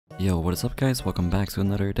Yo, what is up guys? Welcome back to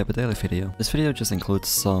another Debut Daily video. This video just includes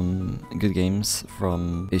some good games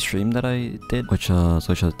from a stream that I did, which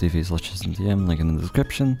twitch.tv/DM, link in the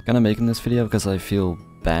description. Kinda making this video because I feel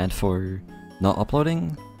bad for not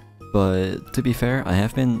uploading, but to be fair, I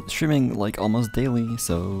have been streaming like almost daily,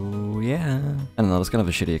 so yeah. I don't know, that's kind of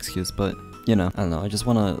a shitty excuse, but you know, I don't know, I just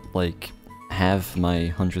wanna like have my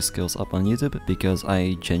Huntress skills up on YouTube because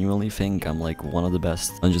I genuinely think I'm like one of the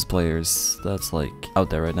best Huntress players that's like out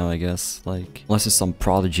there right now, I guess. Like, unless it's some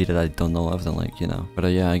prodigy that I don't know of, then like, you know. But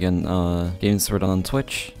yeah, again, games were done on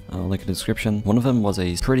Twitch, link in the description. One of them was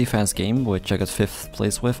a pretty fast game, which I got 5th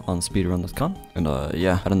place with on speedrun.com. And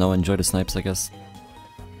yeah, I don't know, enjoy the snipes, I guess.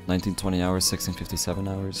 1920 hours, 1657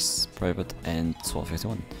 hours, private, and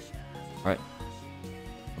 1251. Alright,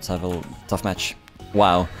 let's have a tough match.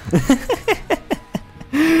 Wow.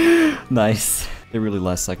 Nice. They really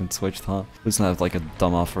last second switched, huh? This not have like a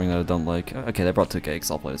dumb offering that I don't like. Okay, they brought 2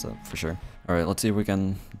 cakes, I'll play this up for sure. Alright, let's see if we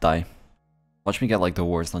can die. Watch me get like the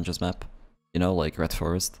worst Huntress map. You know, like Red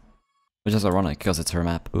Forest. Which is ironic, because it's her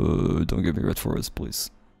map. Don't give me Red Forest,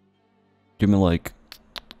 please. Give me like...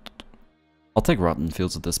 I'll take Rotten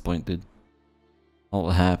Fields at this point, dude. I'll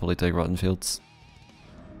happily take Rotten Fields.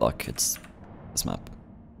 Fuck, it's this map.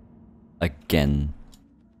 Again.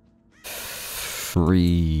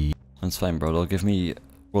 Free. That's fine, bro. They'll give me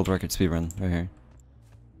world record speedrun right here.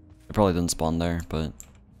 I probably didn't spawn there, but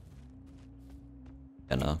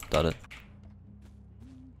yeah, no, doubt it.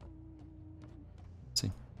 Let's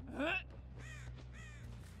see.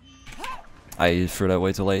 I threw that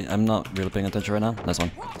way too late. I'm not really paying attention right now. Nice one.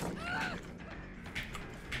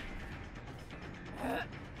 I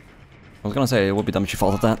was gonna say it would be dumb if you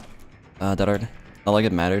faulted that. That hard. Not like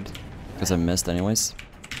it mattered, because I missed anyways.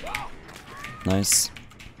 Nice.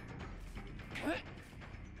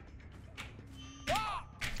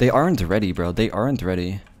 They aren't ready, bro. They aren't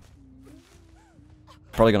ready.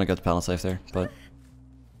 Probably gonna get panel safe there, but...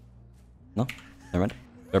 No? Never mind.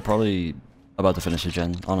 They're probably about to finish the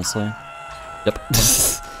gen, honestly. Yep.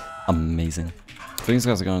 Amazing. I think these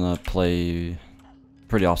guys are gonna play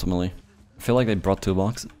pretty optimally. I feel like they brought two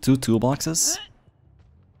toolboxes.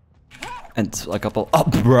 And a couple... Oh,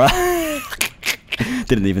 bruh!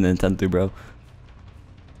 Didn't even intend to, bro.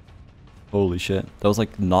 Holy shit. That was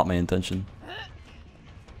like not my intention.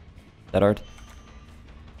 That hard?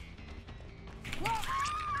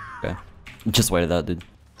 Okay. Just waited that, dude.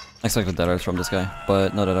 I expected that hard from this guy,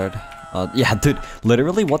 but not that hard. Yeah, dude.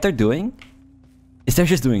 Literally what they're doing is they're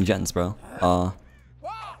just doing gens, bro. I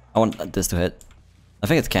want this to hit. I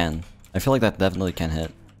think it can. I feel like that definitely can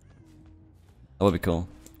hit. That would be cool.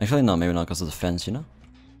 Actually, no, maybe not because of the fence, you know?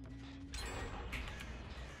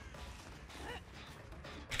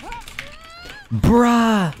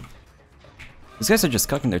 Bruh! These guys are just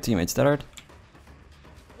cucking their teammates, that hard?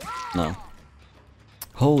 No.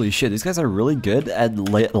 Holy shit, these guys are really good at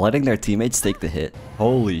letting their teammates take the hit.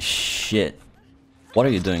 Holy shit. What are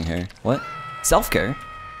you doing here? What? Self-care?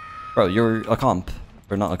 Bro, you're a comp.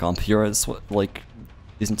 Or not a comp, you're a like,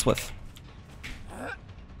 decent Swift.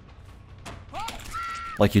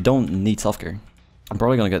 Like, you don't need self-care. I'm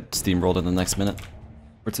probably gonna get steamrolled in the next minute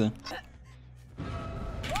or two.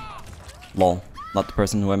 Lol. Not the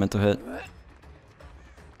person who I meant to hit.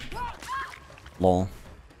 Lol.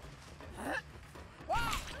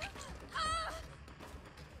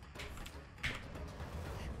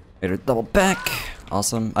 Made her double back.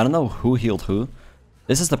 Awesome. I don't know who healed who.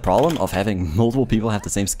 This is the problem of having multiple people have the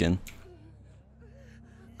same skin.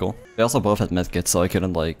 Cool. They also both had medkits, so I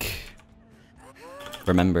couldn't like...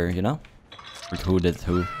 remember, you know? Like who did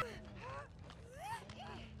who.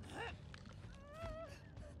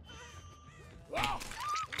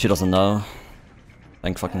 She doesn't know.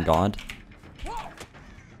 Thank fucking god.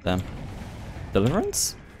 Damn.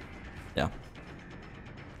 Deliverance? Yeah.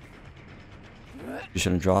 You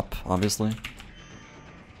shouldn't drop, obviously.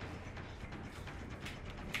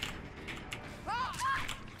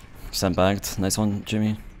 Sandbagged. Nice one,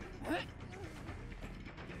 Jimmy.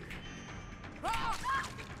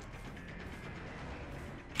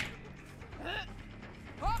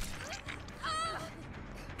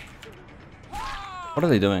 What are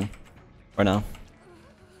they doing right now?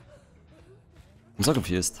 I'm so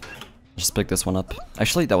confused. Just pick this one up.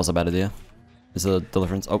 Actually, that was a bad idea. Is a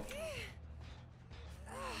deliverance? Oh.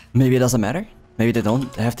 Maybe it doesn't matter? Maybe they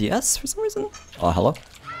don't have DS for some reason? Oh, hello?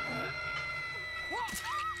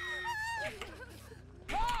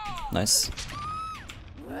 Nice.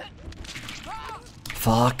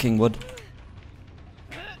 Fucking wood.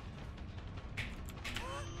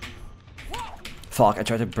 Fuck, I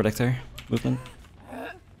tried to predict her movement.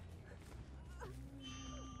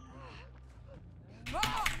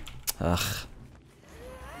 Ugh.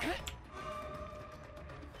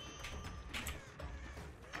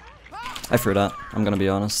 I threw that, I'm gonna be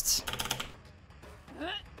honest.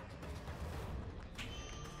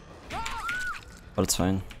 But it's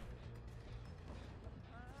fine.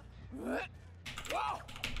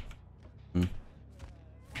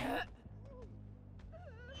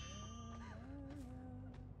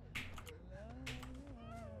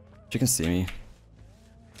 You can see me.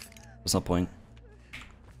 There's no point.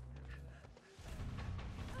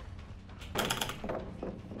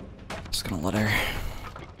 Just gonna let her.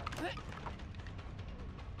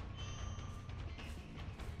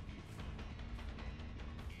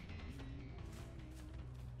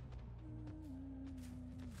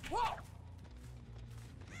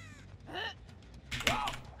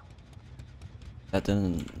 That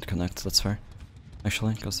didn't connect, that's fair.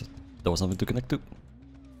 Actually, because there was nothing to connect to.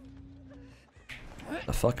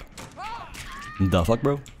 The fuck? The fuck,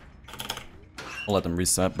 bro? I'll let them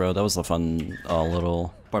reset, bro. That was a fun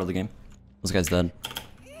little part of the game. This guy's dead.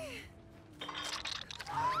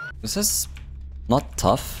 This is not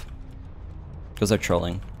tough because they're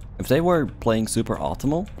trolling. If they were playing super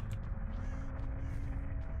optimal,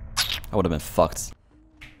 I would have been fucked.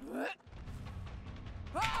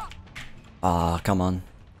 Ah, come on.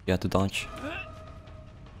 You had to dodge.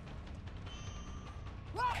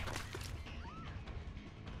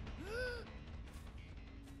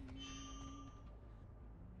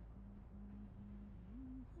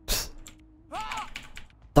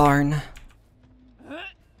 Darn.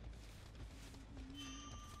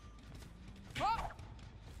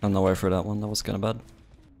 I'm nowhere for that one, that was kinda bad.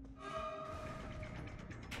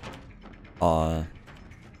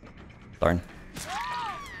 Darn.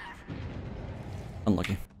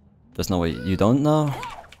 Unlucky. There's no way you don't know.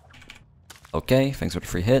 Okay, thanks for the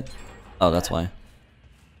free hit. Oh, that's why.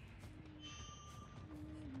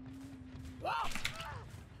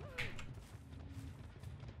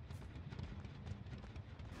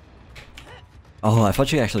 Oh, I thought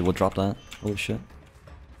she actually would drop that. Holy shit.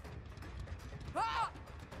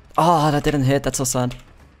 Oh, that didn't hit. That's so sad.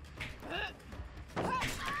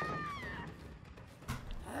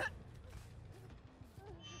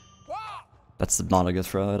 That's not a good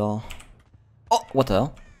throw at all. Oh, what the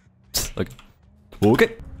hell? Okay.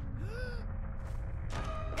 Okay.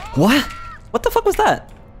 What? What the fuck was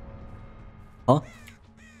that? Huh?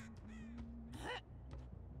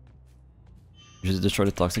 You should destroy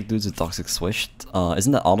the toxic dudes with toxic swished.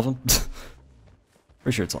 Isn't that all of them?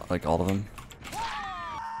 Pretty sure it's like all of them.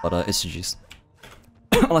 But it's GG's.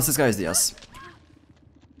 Unless this guy is the S.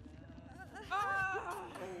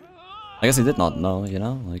 I guess he did not know, you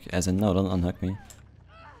know? Like, as in, no, don't unhook me.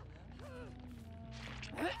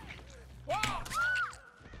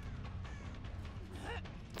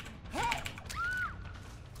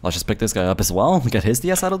 Let's just pick this guy up as well, get his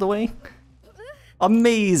DS out of the way.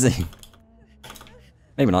 Amazing!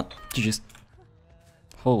 Maybe not. GG's.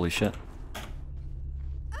 Holy shit.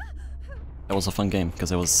 That was a fun game,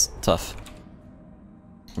 because it was tough.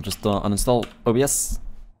 I'll just uninstall OBS.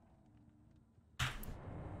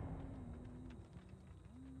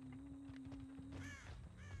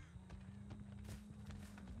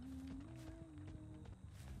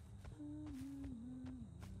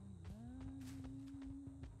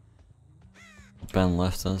 Ben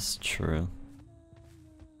left us, true.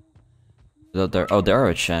 They're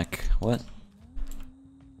a check. What?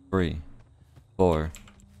 3, 4,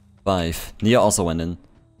 5. Nia also went in.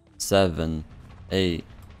 7, 8,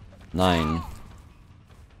 9.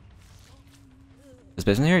 Is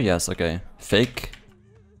basement here? Yes, okay. Fake.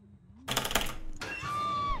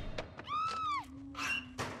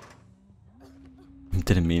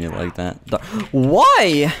 Didn't mean it like that.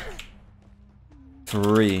 Why?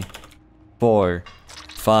 3, 4,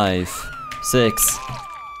 5, 6.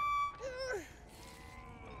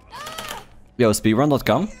 Yo,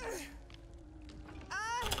 speedrun.com?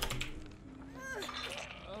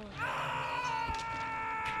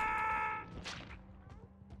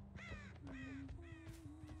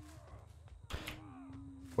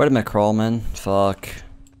 Where did my crawl, man? Fuck.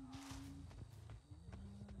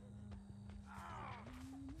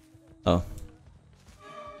 Oh.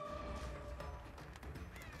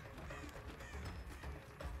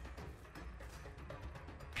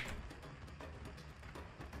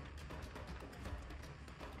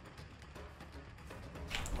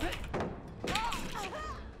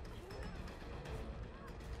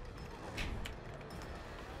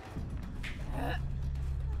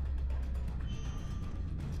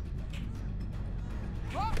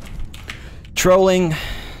 Trolling.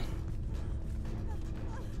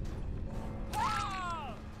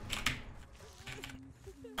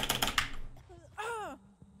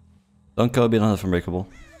 Don't Kobe, don't have Unbreakable.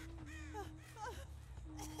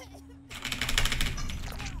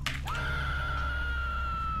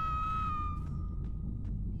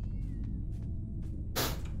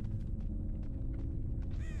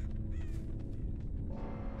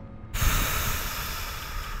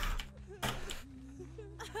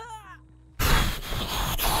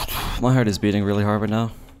 My heart is beating really hard right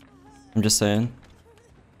now. I'm just saying.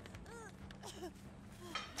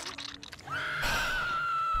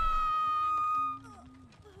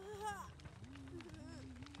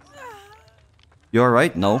 You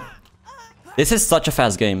alright? No. This is such a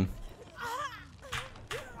fast game.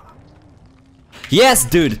 Yes,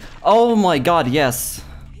 dude! Oh my god, yes!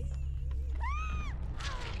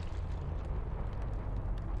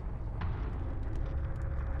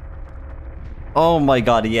 Oh my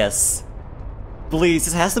god, yes. Please,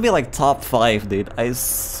 this has to be like top 5, dude. I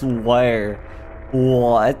swear.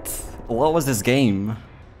 What? What was this game?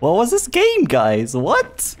 What was this game, guys?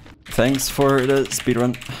 What? Thanks for the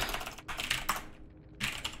speedrun.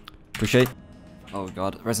 Appreciate. Oh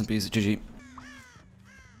god, rest in peace, GG.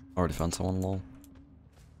 Already found someone, lol.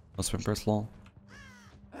 No swim press, lol.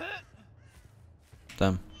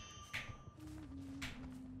 Damn.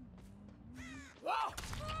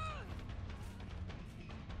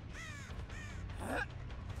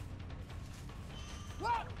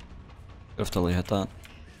 Could've totally hit that.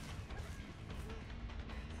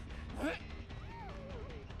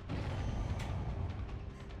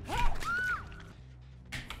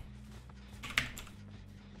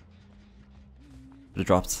 Could've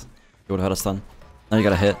dropped. You would've had a stun. Now you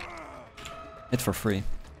gotta hit. Hit for free.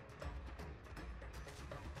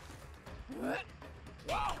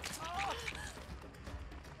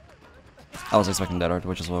 I was expecting that art,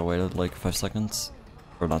 which is why I waited like 5 seconds.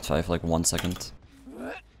 Or not 5, like 1 second.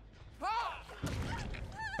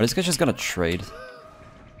 Are these guys just gonna trade?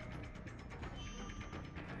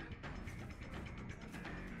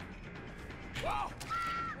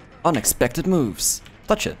 Unexpected moves.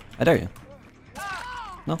 Touch it. I dare you.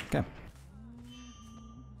 No? Okay.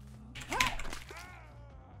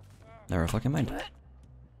 Never fucking mind.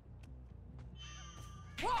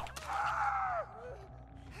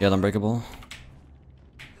 Yeah, Unbreakable.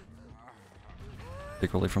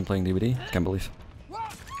 Big relief from playing DVD. Can't believe.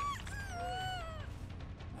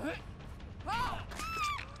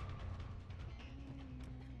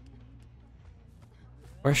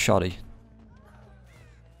 Where's Shoddy?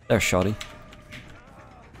 There's Shoddy.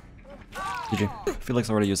 GG.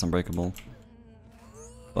 Felix already used Unbreakable.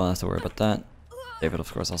 Don't have to worry about that. David,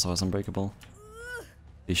 of course, also has Unbreakable.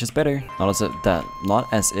 He's just better. Not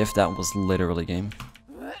as if that was literally game.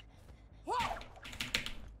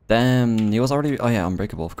 Damn, he was already. Oh yeah,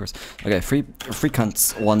 Unbreakable, of course. Okay, free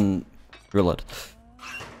cunts, 1 roulette.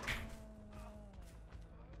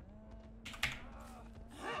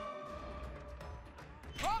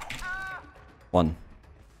 One.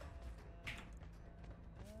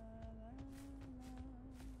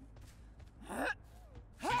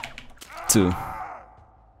 Two.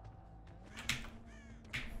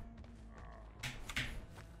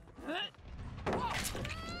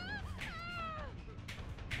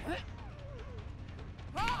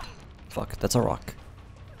 Fuck, that's a rock.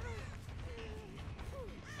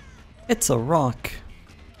 It's a rock.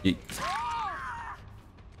 Yeet.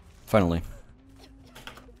 Finally.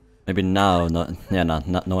 Maybe now, no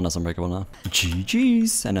one has Unbreakable now.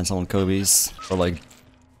 GG's! And then someone Kobe's. Or like,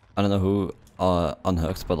 I don't know who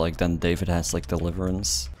unhooked, but like then David has like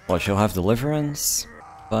Deliverance. What, she'll have Deliverance?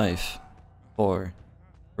 5, 4,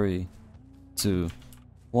 3, 2,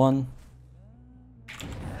 1.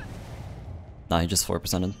 Nah, he just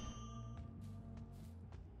 4%ed.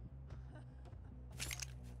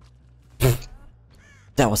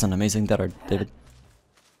 That was an amazing dead art, David.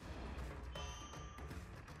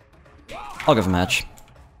 I'll give him a match.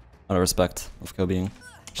 Out of respect of Kobeing.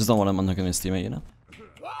 Just don't want him unhooking his teammate, you know?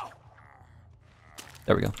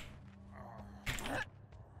 There we go.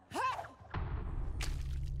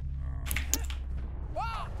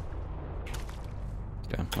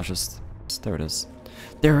 Okay, let's just... There it is.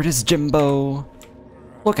 There it is, Jimbo!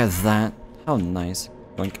 Look at that! How nice.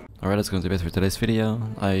 Boink. Alright, that's going to be it for today's video.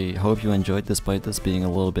 I hope you enjoyed despite this being a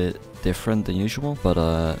little bit different than usual. But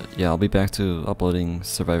yeah, I'll be back to uploading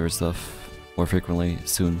Survivor stuff more frequently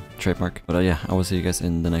soon. Trademark. But yeah, I will see you guys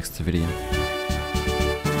in the next video.